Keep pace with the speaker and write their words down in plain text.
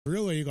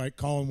really, like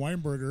Colin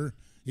Weinberger,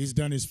 he's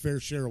done his fair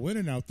share of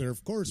winning out there,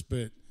 of course,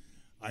 but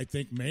I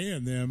think May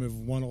and them have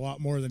won a lot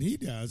more than he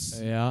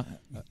does. Yeah.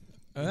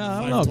 I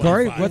don't know,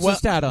 Corey. What's the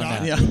stat on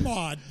that? The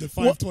mod, the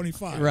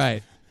 525.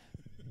 Right.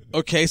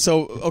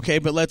 Okay,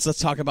 but let's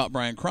talk about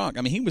Brian Cronk.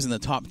 I mean, he was in the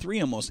top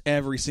 3 almost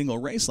every single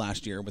race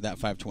last year with that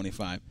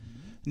 525.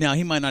 Now,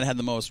 he might not have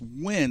the most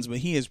wins, but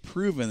he has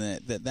proven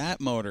that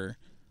motor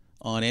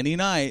on any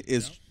night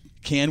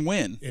can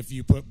win. If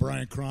you put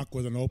Brian Cronk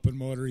with an open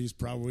motor, he's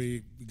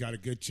probably got a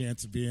good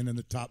chance of being in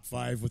the top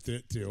 5 with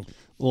it, too.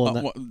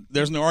 Well,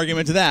 there's no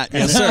argument to that.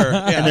 Yes, sir.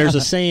 Yeah. And there's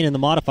a saying in the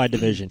modified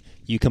division,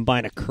 you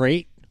combine a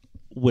crate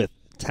with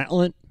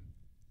talent,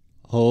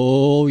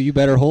 you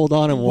better hold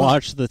on and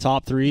watch the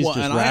top 3s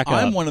just rack up.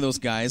 I'm one of those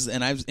guys,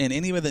 and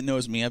anybody that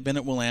knows me, I've been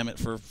at Willamette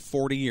for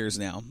 40 years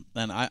now,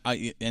 and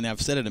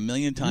I've said it a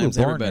million times.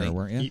 You were born everybody, there,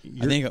 weren't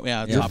you? I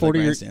think,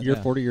 You're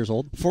 40 years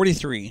old.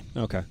 43.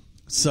 Okay.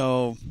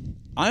 So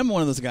I'm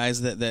one of those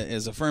guys that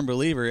is a firm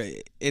believer.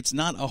 It's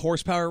not a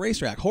horsepower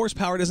racetrack.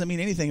 Horsepower doesn't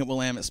mean anything at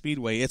Willamette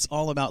Speedway. It's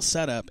all about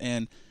setup.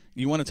 And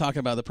you want to talk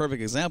about the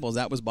perfect examples.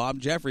 That was Bob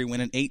Jeffrey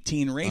winning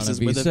 18 races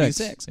with a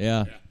V6.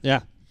 Yeah.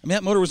 I mean,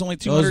 that motor was only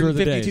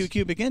 252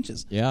 cubic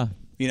inches. Yeah.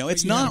 You know,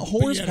 it's not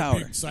horsepower. But you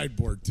had a big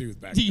sideboard, too,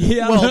 back then.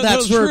 Yeah, well,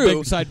 that's those were true.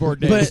 big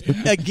sideboard days.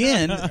 But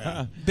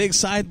again, big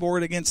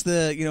sideboard against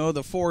the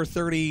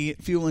 430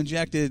 fuel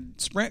injected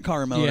sprint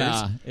car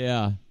motors.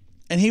 Yeah.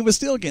 And he was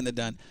still getting it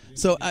done.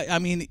 So I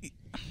mean,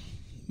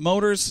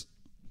 motors.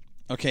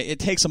 Okay, it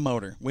takes a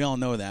motor. We all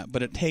know that,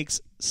 but it takes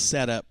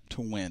setup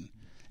to win.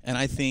 And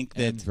I think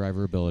that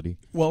driver ability.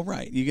 Well,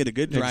 right. You get a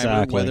good driver,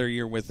 Exactly. whether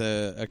you're with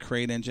a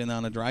crate engine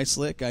on a dry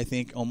slick, I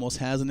think almost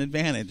has an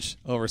advantage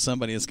over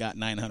somebody that's got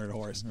 900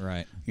 horse.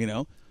 Right. You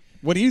know?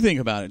 What do you think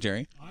about it,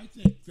 Jerry? I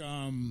think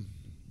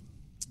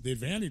the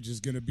advantage is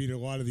going to be to a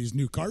lot of these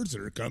new cars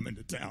that are coming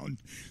to town.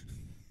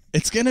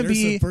 It's going to There's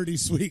be some pretty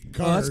sweet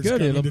cars. Oh, that's good.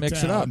 coming It'll to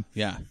mix town. it up.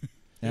 Yeah.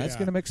 That's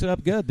going to mix it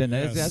up good. Then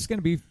that's going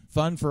to be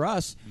fun for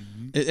us.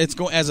 It's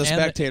going as a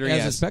spectator, As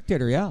yes. a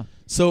spectator, yeah.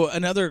 So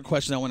another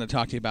question I want to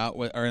talk to you about,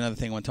 or another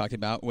thing I want to talk to you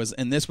about was,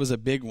 and this was a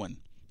big one,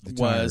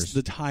 was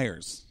the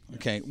tires.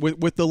 Okay,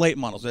 with the late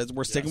models.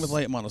 We're sticking with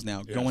late models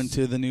now. Yes. Going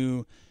to the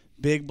new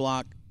big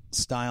block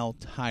style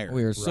tire.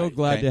 We are so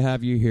glad to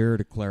have you here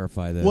to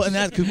clarify this. Well, and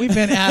that because we've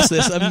been asked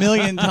this a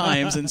million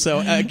times, and so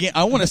again,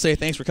 I want to say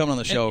thanks for coming on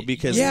the show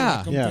because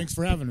Thanks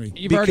for having me.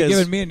 You've already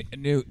given me a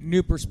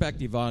new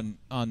perspective on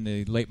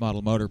the late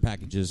model motor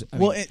packages.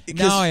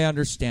 Now I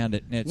understand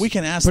it. And we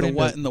can ask the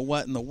what and the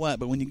what and the what,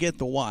 but when you get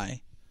the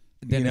why,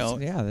 then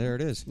there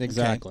it is.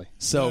 Exactly. Okay.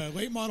 So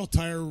late model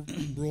tire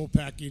rule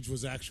package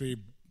was actually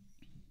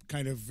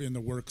kind of in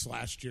the works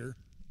last year,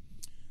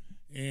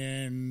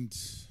 and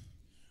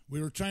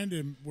we're trying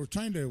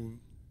to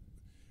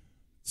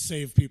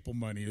save people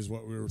money is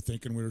what we were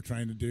thinking we were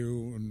trying to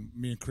do. And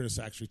me and Chris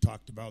actually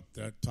talked about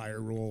that tire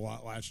rule a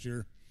lot last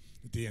year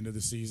at the end of the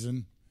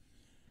season.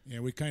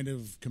 And we kind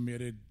of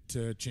committed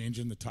to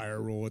changing the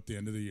tire rule at the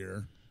end of the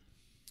year.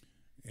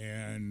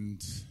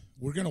 And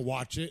we're going to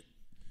watch it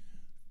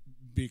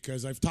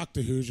because I've talked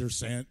to Hoosier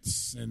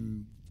since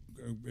and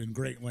in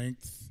great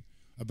length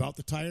about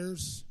the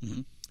tires.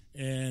 Mm-hmm.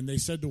 And they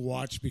said to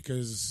watch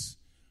because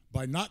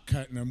by not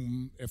cutting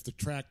them, if the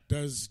track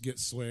does get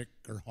slick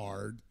or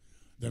hard,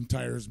 them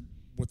tires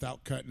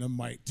without cutting them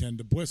might tend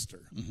to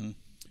blister. Mm-hmm.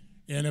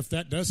 And if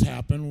that does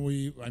happen,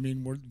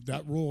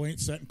 that rule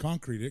ain't set in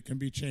concrete. It can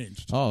be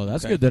changed. Oh,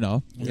 that's good to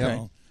know.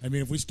 Okay. I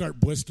mean, if we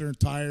start blistering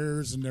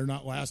tires and they're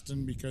not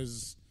lasting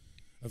because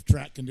of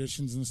track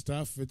conditions and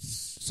stuff,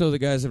 it's... So the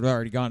guys have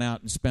already gone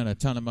out and spent a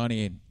ton of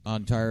money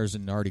on tires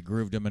and already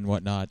grooved them and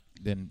whatnot,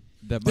 then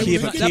that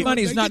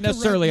money is not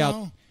necessarily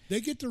out. They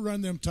get to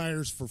run them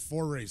tires for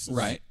 4 races.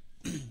 Right.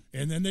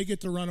 And then they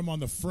get to run them on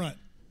the front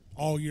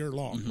all year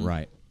long. Mm-hmm.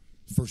 Right.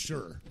 For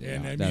sure.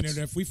 Yeah, and and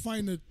if we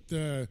find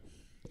that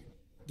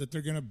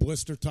they're going to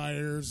blister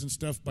tires and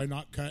stuff by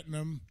not cutting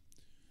them,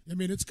 I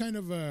mean, it's kind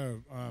of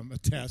a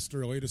test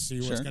really to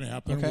see what's going to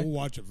happen. Okay. We'll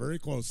watch it very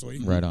closely.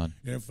 Right on.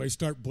 And if they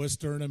start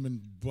blistering them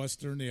and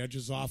blistering the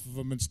edges off of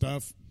them and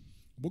stuff,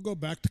 we'll go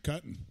back to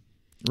cutting.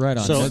 Right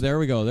on. So there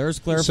we go. There's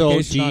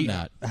clarification on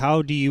that.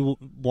 How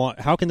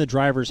can the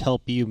drivers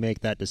help you make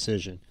that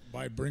decision?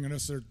 By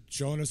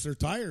showing us their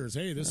tires.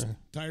 Hey, this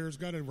tire's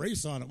got a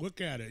race on it.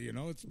 Look at it.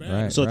 It's bad.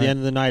 Right, so at the end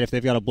of the night, if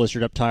they've got a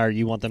blistered up tire,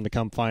 you want them to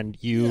come find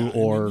you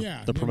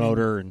the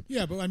promoter.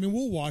 But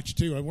we'll watch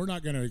too. And we're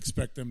not going to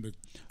expect them to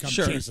come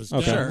chase us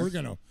Okay. down. We're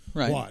going to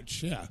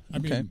watch. Yeah. I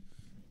mean,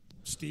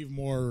 Steve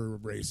Moore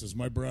races.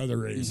 My brother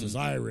races.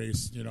 I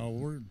race.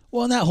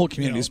 Well, and that whole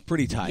community is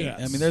pretty tight. Yes.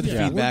 I mean, they're the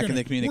feedback and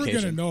the communication.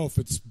 We're going to know if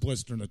it's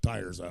blistering the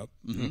tires up.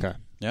 Mm-hmm. Okay.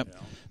 Yep.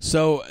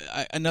 So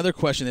another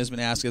question that's been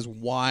asked is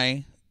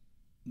why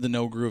the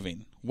no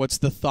grooving? What's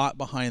the thought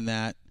behind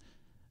that?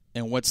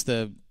 And what's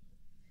the...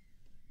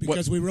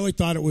 Because we really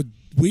thought it would...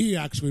 We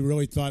actually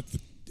really thought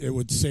that it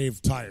would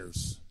save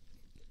tires.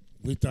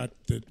 We thought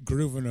that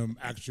grooving them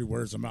actually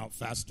wears them out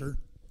faster.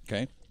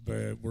 Okay.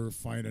 But we're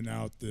finding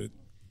out that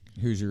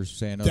Hoosiers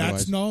saying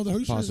otherwise. The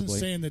Hoosiers possibly. isn't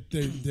saying that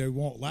they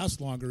won't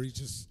last longer. He's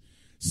just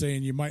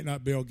saying you might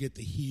not be able to get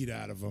the heat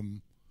out of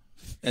them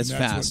as that's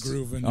fast. What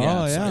grooving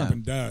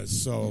Siping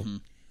does. So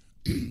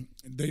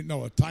they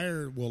know a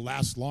tire will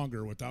last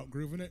longer without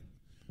grooving it,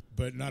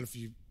 but not if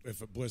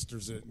it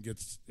blisters it and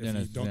gets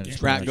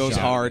track goes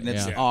hard and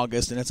it's Yeah.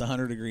 August and it's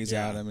 100 degrees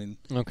out. I mean,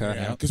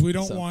 Okay. because we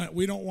don't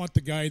want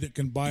the guy that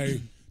can buy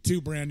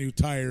 2 brand new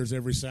tires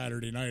every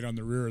Saturday night on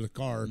the rear of the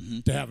car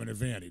to have an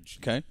advantage.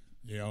 Okay.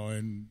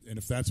 And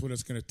if that's what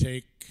it's going to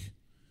take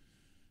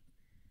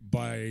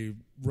by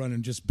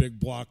running just big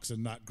blocks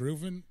and not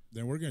grooving,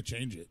 then we're going to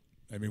change it.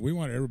 I mean, we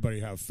want everybody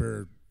to have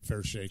fair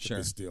shake at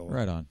this deal.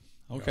 Right on.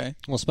 Okay.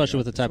 Well, especially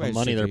with the type of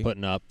money they're be.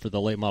 putting up for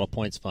the late model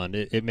points fund,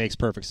 it makes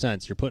perfect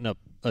sense. You're putting up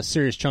a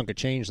serious chunk of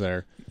change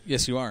there.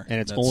 Yes, you are. And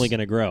it's only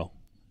going to grow.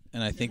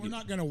 And I think we're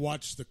not going to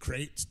watch the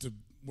crates.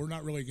 We're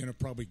not really going to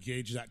probably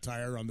gauge that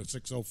tire on the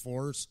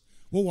 604s.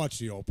 We'll watch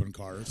the open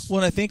cars. Well,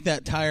 and I think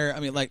that tire,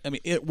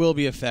 it will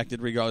be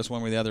affected regardless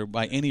one way or the other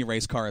by any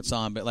race car it's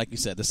on. But like you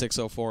said, the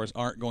 604s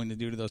aren't going to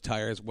do to those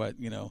tires what,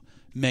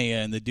 Maya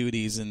and the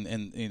Duties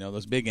and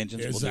those big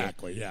engines will do.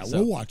 Exactly, yeah. So,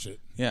 we'll watch it.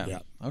 Yeah.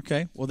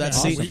 Okay. Well, that's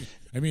awesome.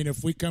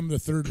 If we come to the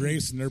third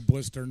race and they're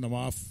blistering them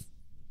off,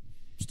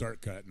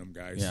 start cutting them,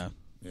 guys. Yeah.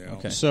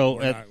 Okay. So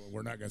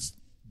we're not going to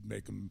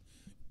make them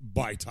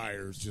buy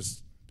tires.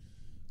 Just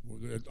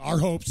our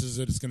hopes is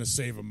that it's going to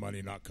save them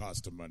money, not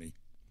cost them money.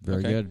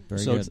 Very good.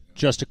 Very so good.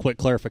 Just a quick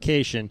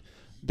clarification,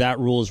 that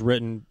rule is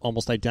written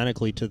almost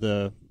identically to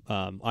the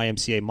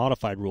IMCA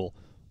modified rule.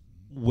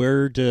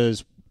 Where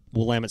does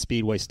Willamette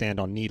Speedway stand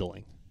on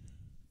needling?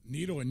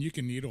 You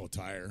can needle a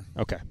tire.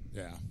 Okay.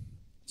 Yeah.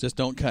 Just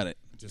don't cut it.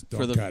 Just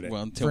don't cut it.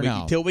 Well,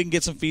 until we can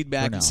get some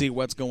feedback and see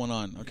what's going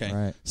on. Okay.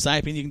 Right.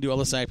 Siping, you can do all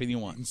the siping you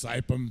want. And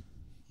sipe them.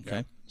 Okay.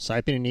 Yeah.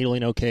 Siping and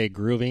needling, okay.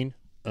 Grooving,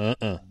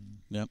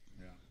 Yep.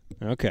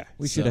 Okay.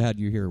 We should have had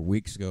you here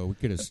weeks ago. We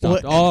could have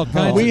stopped all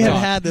kinds We of have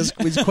talk. had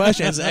these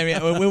questions. I mean,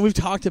 when we've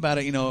talked about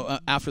it,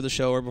 after the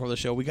show or before the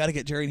show, we got to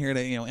get Jerry in here to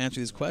answer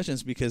these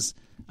questions because,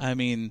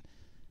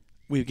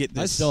 we get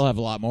this. I still have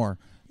a lot more.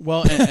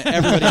 Well,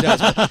 everybody does,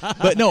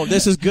 but no,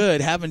 this is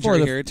good having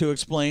Jerry here to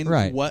explain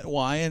what,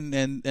 why, and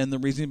the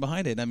reasoning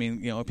behind it. I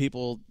mean,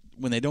 people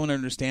when they don't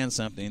understand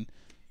something,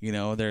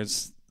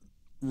 there's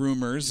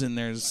rumors and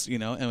there's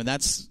and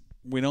that's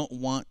we don't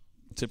want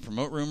to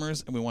promote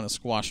rumors and we want to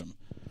squash them.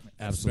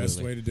 Absolutely,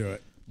 best way to do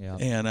it. Yeah,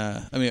 and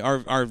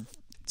our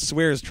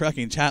Swears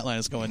Trucking chat line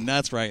is going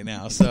nuts right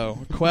now. So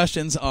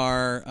questions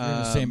are you're in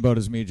the same boat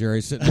as me,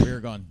 Jerry, sitting over here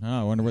going,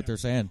 I wonder what they're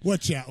saying. What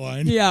chat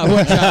line? Yeah,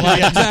 what chat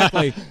line?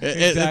 Exactly.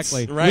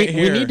 Exactly. Right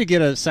here. We need to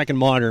get a second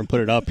monitor and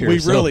put it up here. We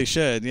really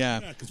should, yeah.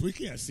 Because we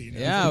can't see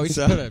nothing. Yeah, we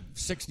should put a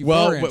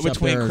 64-inch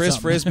between up there Chris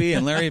or Frisbee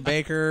and Larry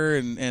Baker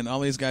and all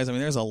these guys,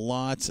 there's a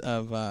lot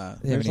of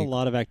there's a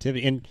lot of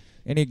activity. And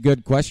any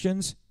good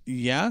questions?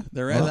 Yeah,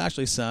 there is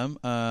actually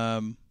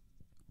some.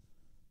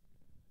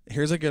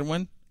 Here's a good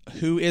one.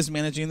 Who is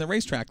managing the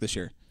racetrack this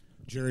year?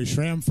 Jerry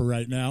Schram for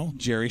right now.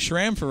 Jerry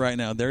Schram for right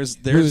now. There's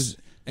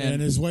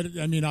and is what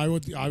I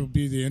would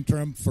be the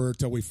interim for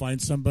till we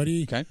find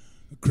somebody. Okay.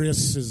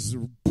 Chris is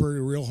a pretty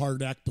real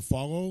hard act to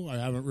follow. I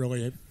haven't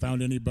really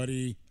found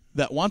anybody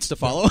that wants to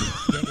follow.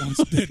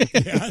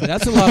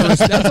 That's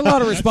a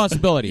lot of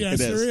responsibility. Yes,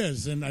 there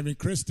is. And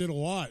Chris did a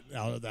lot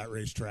out of that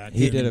racetrack.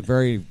 He did a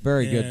very,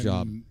 very good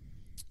job. And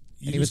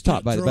he was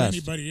taught by the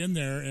best. Throw anybody in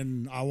there,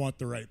 and I want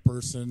the right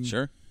person.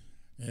 Sure.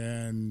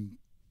 And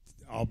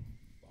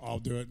I'll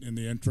do it in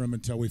the interim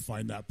until we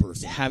find that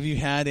person. Have you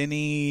had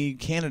any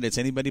candidates?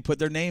 Anybody put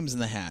their names in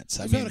the hats?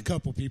 I've had a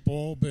couple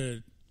people, but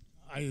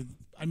I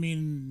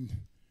mean,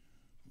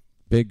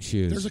 big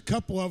shoes. There's a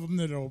couple of them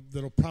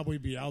that'll probably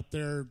be out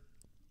there.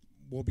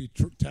 We'll be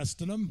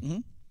testing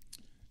them,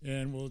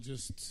 and we'll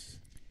just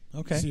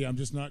see. I'm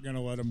just not going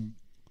to let them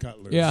cut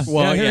loose. Yeah.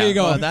 Well, here you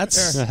go. Well,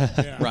 that's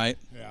right.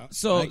 Yeah.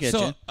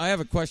 So I have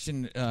a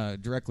question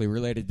directly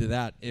related to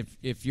that.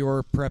 If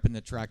you're prepping the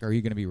track, are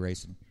you going to be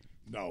racing?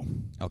 No.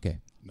 Okay.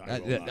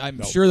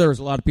 I'm sure there's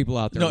a lot of people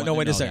out there. No,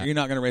 wait a second. You're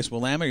not going to race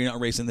Willamette, or you're not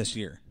racing this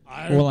year?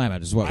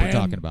 Willamette is what we're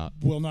talking about.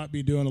 Will not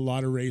be doing a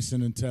lot of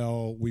racing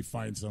until we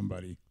find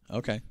somebody.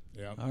 Okay.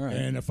 Yeah. All right.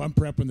 And if I'm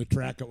prepping the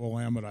track at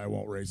Willamette, I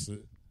won't race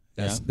it.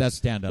 That's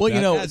stand up. Well,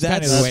 that's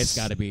kind of the way it's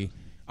got to be.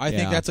 I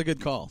think that's a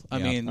good call. I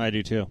mean, I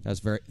do too.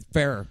 That's very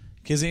fair.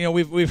 Because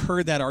we've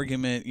heard that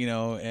argument. It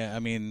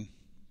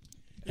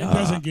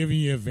doesn't give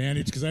you an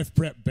advantage because I've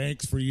prepped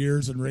Banks for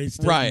years and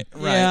raced it. Right.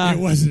 Yeah. It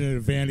wasn't an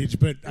advantage,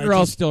 but you're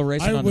all still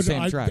racing on the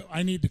same track.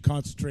 I need to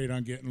concentrate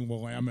on getting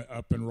Willamette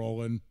up and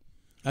rolling.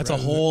 That's a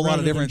whole lot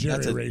of different.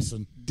 That's a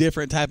racing.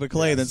 different type of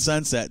clay than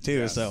Sunset too.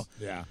 Yes. So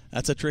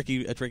that's a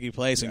tricky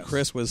place. And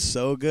Chris was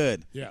so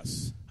good.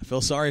 Yes. I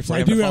feel sorry for so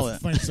him. I do to have follow to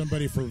find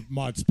somebody for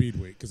Mod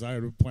Speedway because I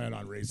would plan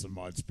on racing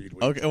Mod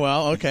Speedway. Okay.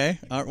 Well, okay.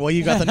 Well,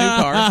 you got the new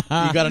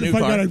car. You got a new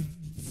car. I got to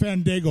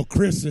Fandango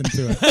Chris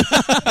into it.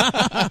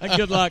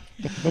 Good luck.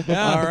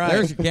 Yeah, All right.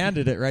 There's your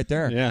candidate right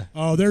there. Yeah.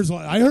 Oh,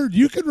 I heard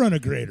you can run a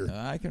grader.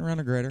 I can run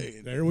a grader.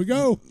 There we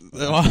go.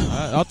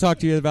 I'll talk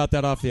to you about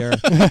that off the air.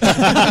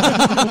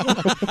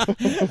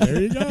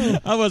 There you go.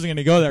 I wasn't going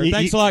to go there.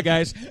 Thanks a lot,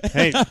 guys.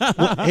 Hey,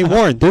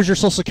 Warren, there's your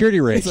Social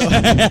Security rate.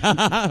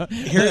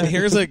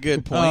 Here's a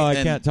good point. Oh, I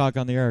and, can't talk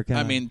on the air, can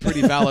I? I mean,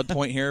 pretty valid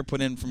point here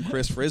put in from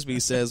Chris Frisbee.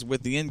 Says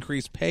with the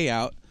increased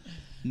payout,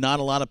 not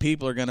a lot of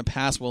people are going to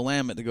pass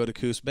Willamette to go to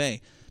Coos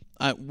Bay.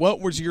 What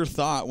was your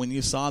thought when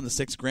you saw the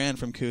 $6,000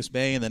 from Coos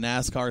Bay and the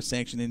NASCAR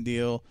sanctioning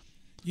deal?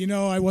 You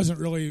know, I wasn't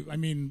really. I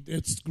mean,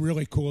 it's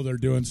really cool they're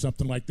doing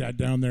something like that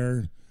down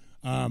there.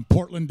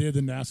 Portland did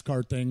the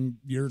NASCAR thing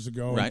years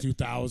ago in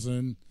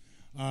 2000.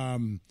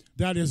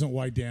 That isn't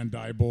why Dan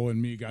Dybel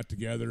and me got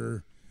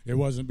together. It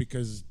wasn't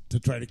because to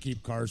try to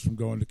keep cars from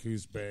going to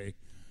Coos Bay.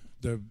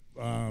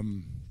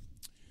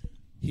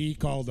 He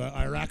called,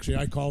 or actually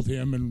I called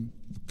him, and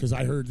because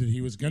I heard that he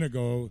was going to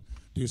go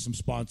do some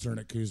sponsoring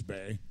at Coos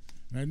Bay.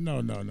 And no.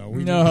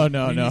 We need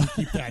to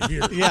keep that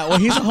here. Yeah, well,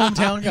 he's a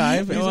hometown guy.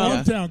 He's a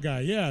hometown guy,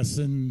 yes.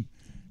 And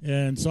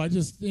so I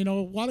just, a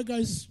lot of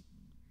guys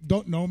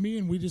don't know me,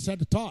 and we just had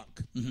to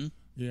talk. Mm-hmm.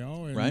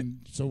 And right.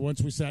 So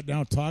once we sat down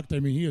and talked, I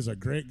mean, he is a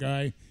great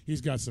guy.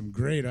 He's got some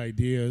great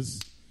ideas.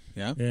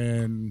 Yeah,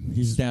 and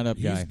he's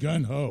stand-up guy. He's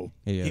gun ho.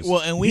 He is.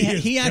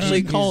 He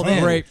actually called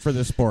in. Great for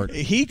the sport.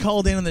 He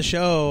called in on the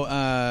show.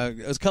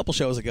 It was a couple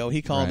shows ago.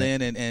 He called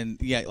in,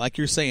 and yeah, like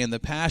you're saying, the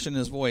passion in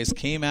his voice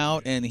came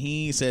out, and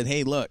he said,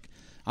 "Hey, look,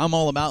 I'm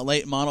all about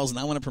late models, and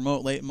I want to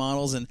promote late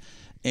models."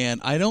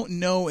 And I don't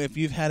know if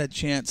you've had a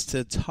chance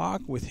to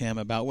talk with him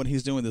about what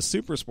he's doing with the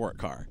super sport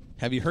car.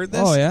 Have you heard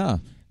this? Oh yeah,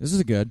 this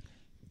is good.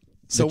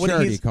 So the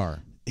charity car.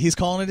 He's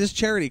calling it his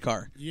charity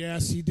car.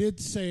 Yes, he did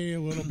say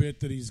a little bit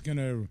that he's going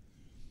to.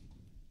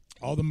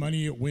 All the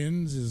money it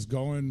wins is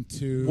going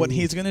to. What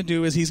he's going to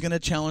do is he's going to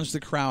challenge the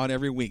crowd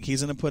every week.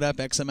 He's going to put up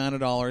X amount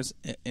of dollars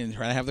and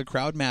try to have the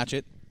crowd match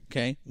it.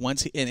 Okay,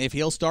 and if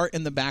he'll start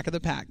in the back of the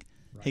pack,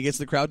 he gets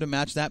the crowd to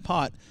match that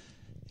pot.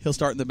 He'll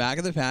start in the back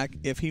of the pack.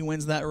 If he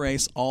wins that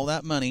race, all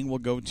that money will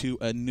go to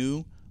a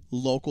new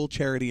local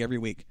charity every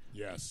week.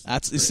 Yes,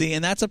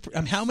 and that's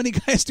how many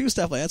guys do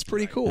stuff like that? That's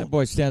pretty cool. That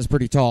boy stands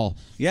pretty tall.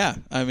 Yeah,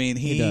 I mean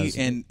he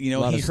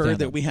heard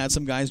that we had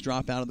some guys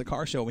drop out of the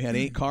car show. We had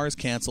 8 cars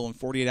cancel in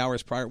 48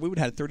 hours prior. We would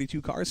have had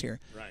 32 cars here.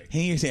 Right.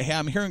 He said, "Hey,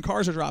 I'm hearing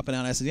cars are dropping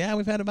out." I said, "Yeah,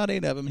 we've had about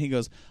 8 of them." He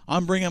goes,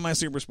 "I'm bringing my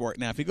Super Sport."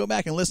 Now, if you go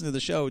back and listen to the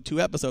show 2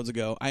 episodes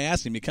ago, I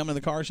asked him, "You coming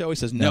to the car show?" He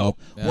says, "No,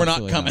 we're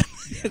not coming."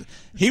 Not.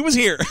 He was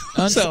here.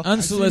 So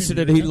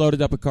unsolicited, he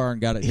loaded up a car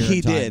and got it here. He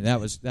in time. did.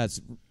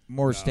 That's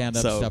more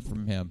stand-up stuff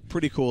from him.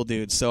 Pretty cool,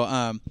 dude. So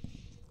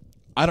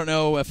I don't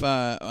know if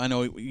I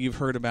know you've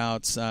heard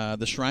about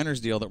the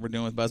Shriners deal that we're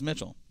doing with Buzz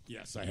Mitchell.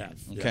 Yes, I have.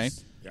 Okay.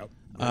 Yes. Yep.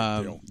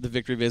 The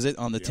victory visit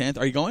on the 10th.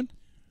 Are you going?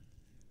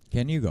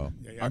 Can you go?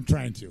 Yeah, I'm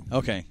trying to.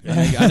 Okay.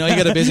 I know you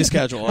got a busy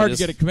schedule. Hard to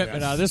get a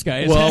commitment out of this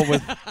guy. Well,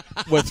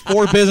 with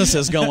 4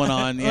 businesses going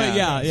on.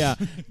 Yeah. Yeah.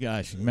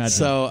 Gosh, imagine.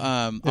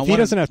 So if he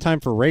doesn't have time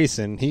for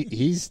racing, he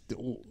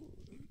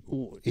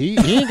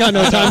ain't got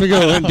no time to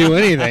go and do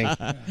anything.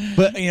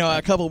 But,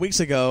 a couple of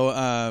weeks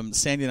ago,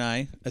 Sandy and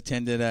I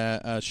attended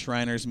a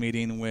Shriners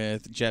meeting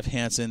with Jeff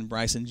Hansen,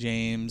 Bryson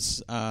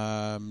James,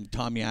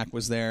 Tom Yak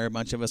was there. A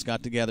bunch of us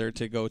got together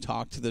to go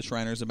talk to the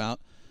Shriners about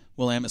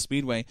Willamette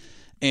Speedway.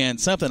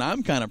 And something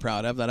I'm kind of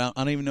proud of that I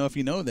don't even know if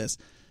you know this.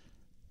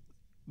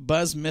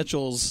 Buzz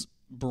Mitchell's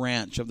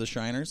branch of the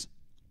Shriners,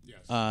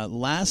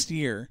 last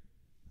year,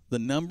 the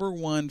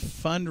 #1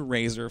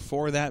 fundraiser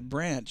for that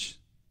branch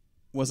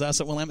was us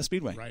at Willamette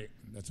Speedway. Right,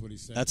 that's what he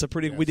said. That's a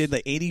pretty. We did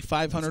like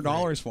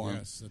 $8,500 for him.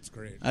 Yes, that's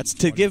great. That's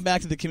to give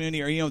back to the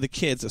community, or the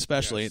kids,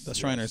 especially the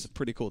Shriners. Yes.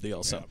 Pretty cool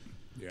deal. So,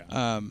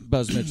 yeah.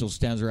 Buzz Mitchell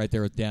stands right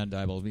there with Dan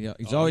Dybel.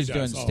 He's always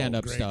doing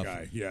stand-up great stuff.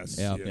 Guy. Yes,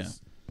 yeah. Yeah.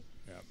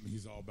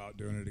 He's all about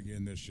doing it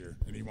again this year,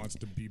 and he wants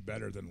to be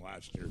better than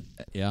last year.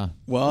 Yeah.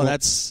 Well,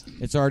 it's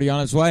already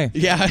on its way.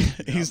 Yeah,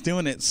 he's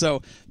doing it.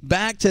 So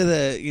back to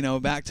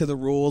the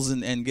rules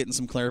and getting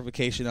some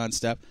clarification on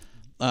stuff.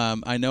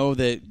 I know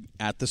that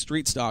at the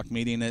street stock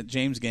meeting at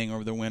James Gang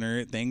over the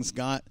winter, things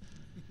got.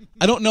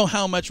 I don't know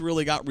how much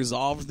really got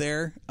resolved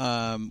there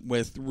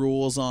with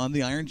rules on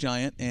the Iron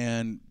Giant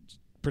and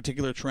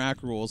particular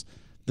track rules.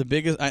 The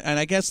biggest, and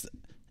I guess,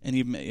 and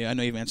I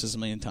know you've answered this a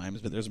million times,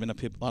 but there's been a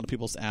lot of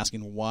people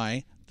asking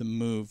why the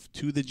move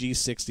to the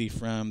G60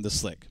 from the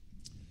Slick.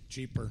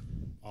 Cheaper,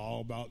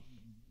 all about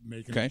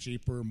making it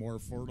cheaper, more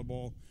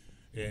affordable,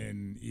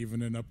 and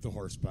evening up the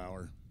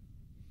horsepower.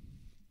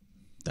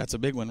 That's a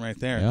big one right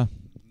there. Yeah.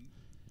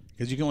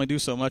 Because you can only do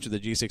so much with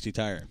the G60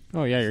 tire.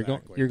 Oh yeah,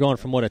 you're going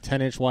from what, a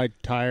 10-inch wide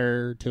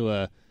tire to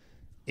a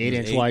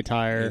 8-inch wide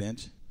tire.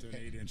 8-inch. To an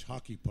 8-inch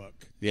hockey puck.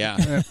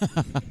 Yeah.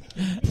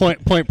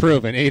 Point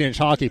proven. 8-inch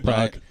hockey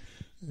puck.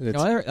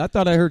 Right. I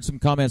thought I heard some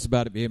comments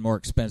about it being more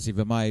expensive.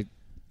 Am I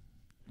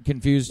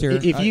confused here?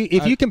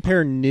 If you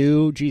compare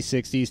new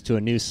G60s to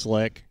a new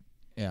Slick,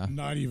 yeah,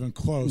 not even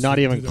close. Not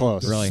even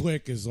close. The Really?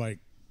 Slick is like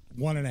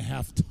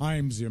 1.5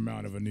 times the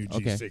amount of a new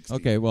G60.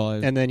 Okay. Well,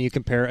 and then you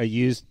compare a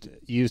used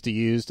to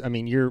used. I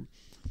mean,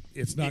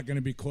 it's not going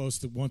to be close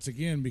to, once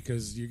again,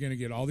 because you're going to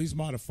get all these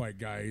modified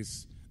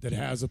guys that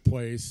has a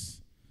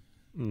place.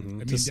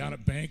 Mm-hmm. I mean, down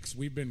at Banks,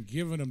 we've been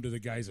giving them to the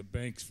guys at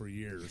Banks for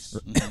years.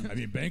 I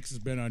mean, Banks has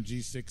been on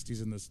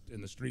G60s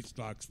in the street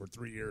stocks for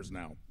 3 years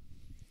now,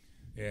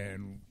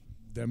 and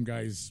them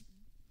guys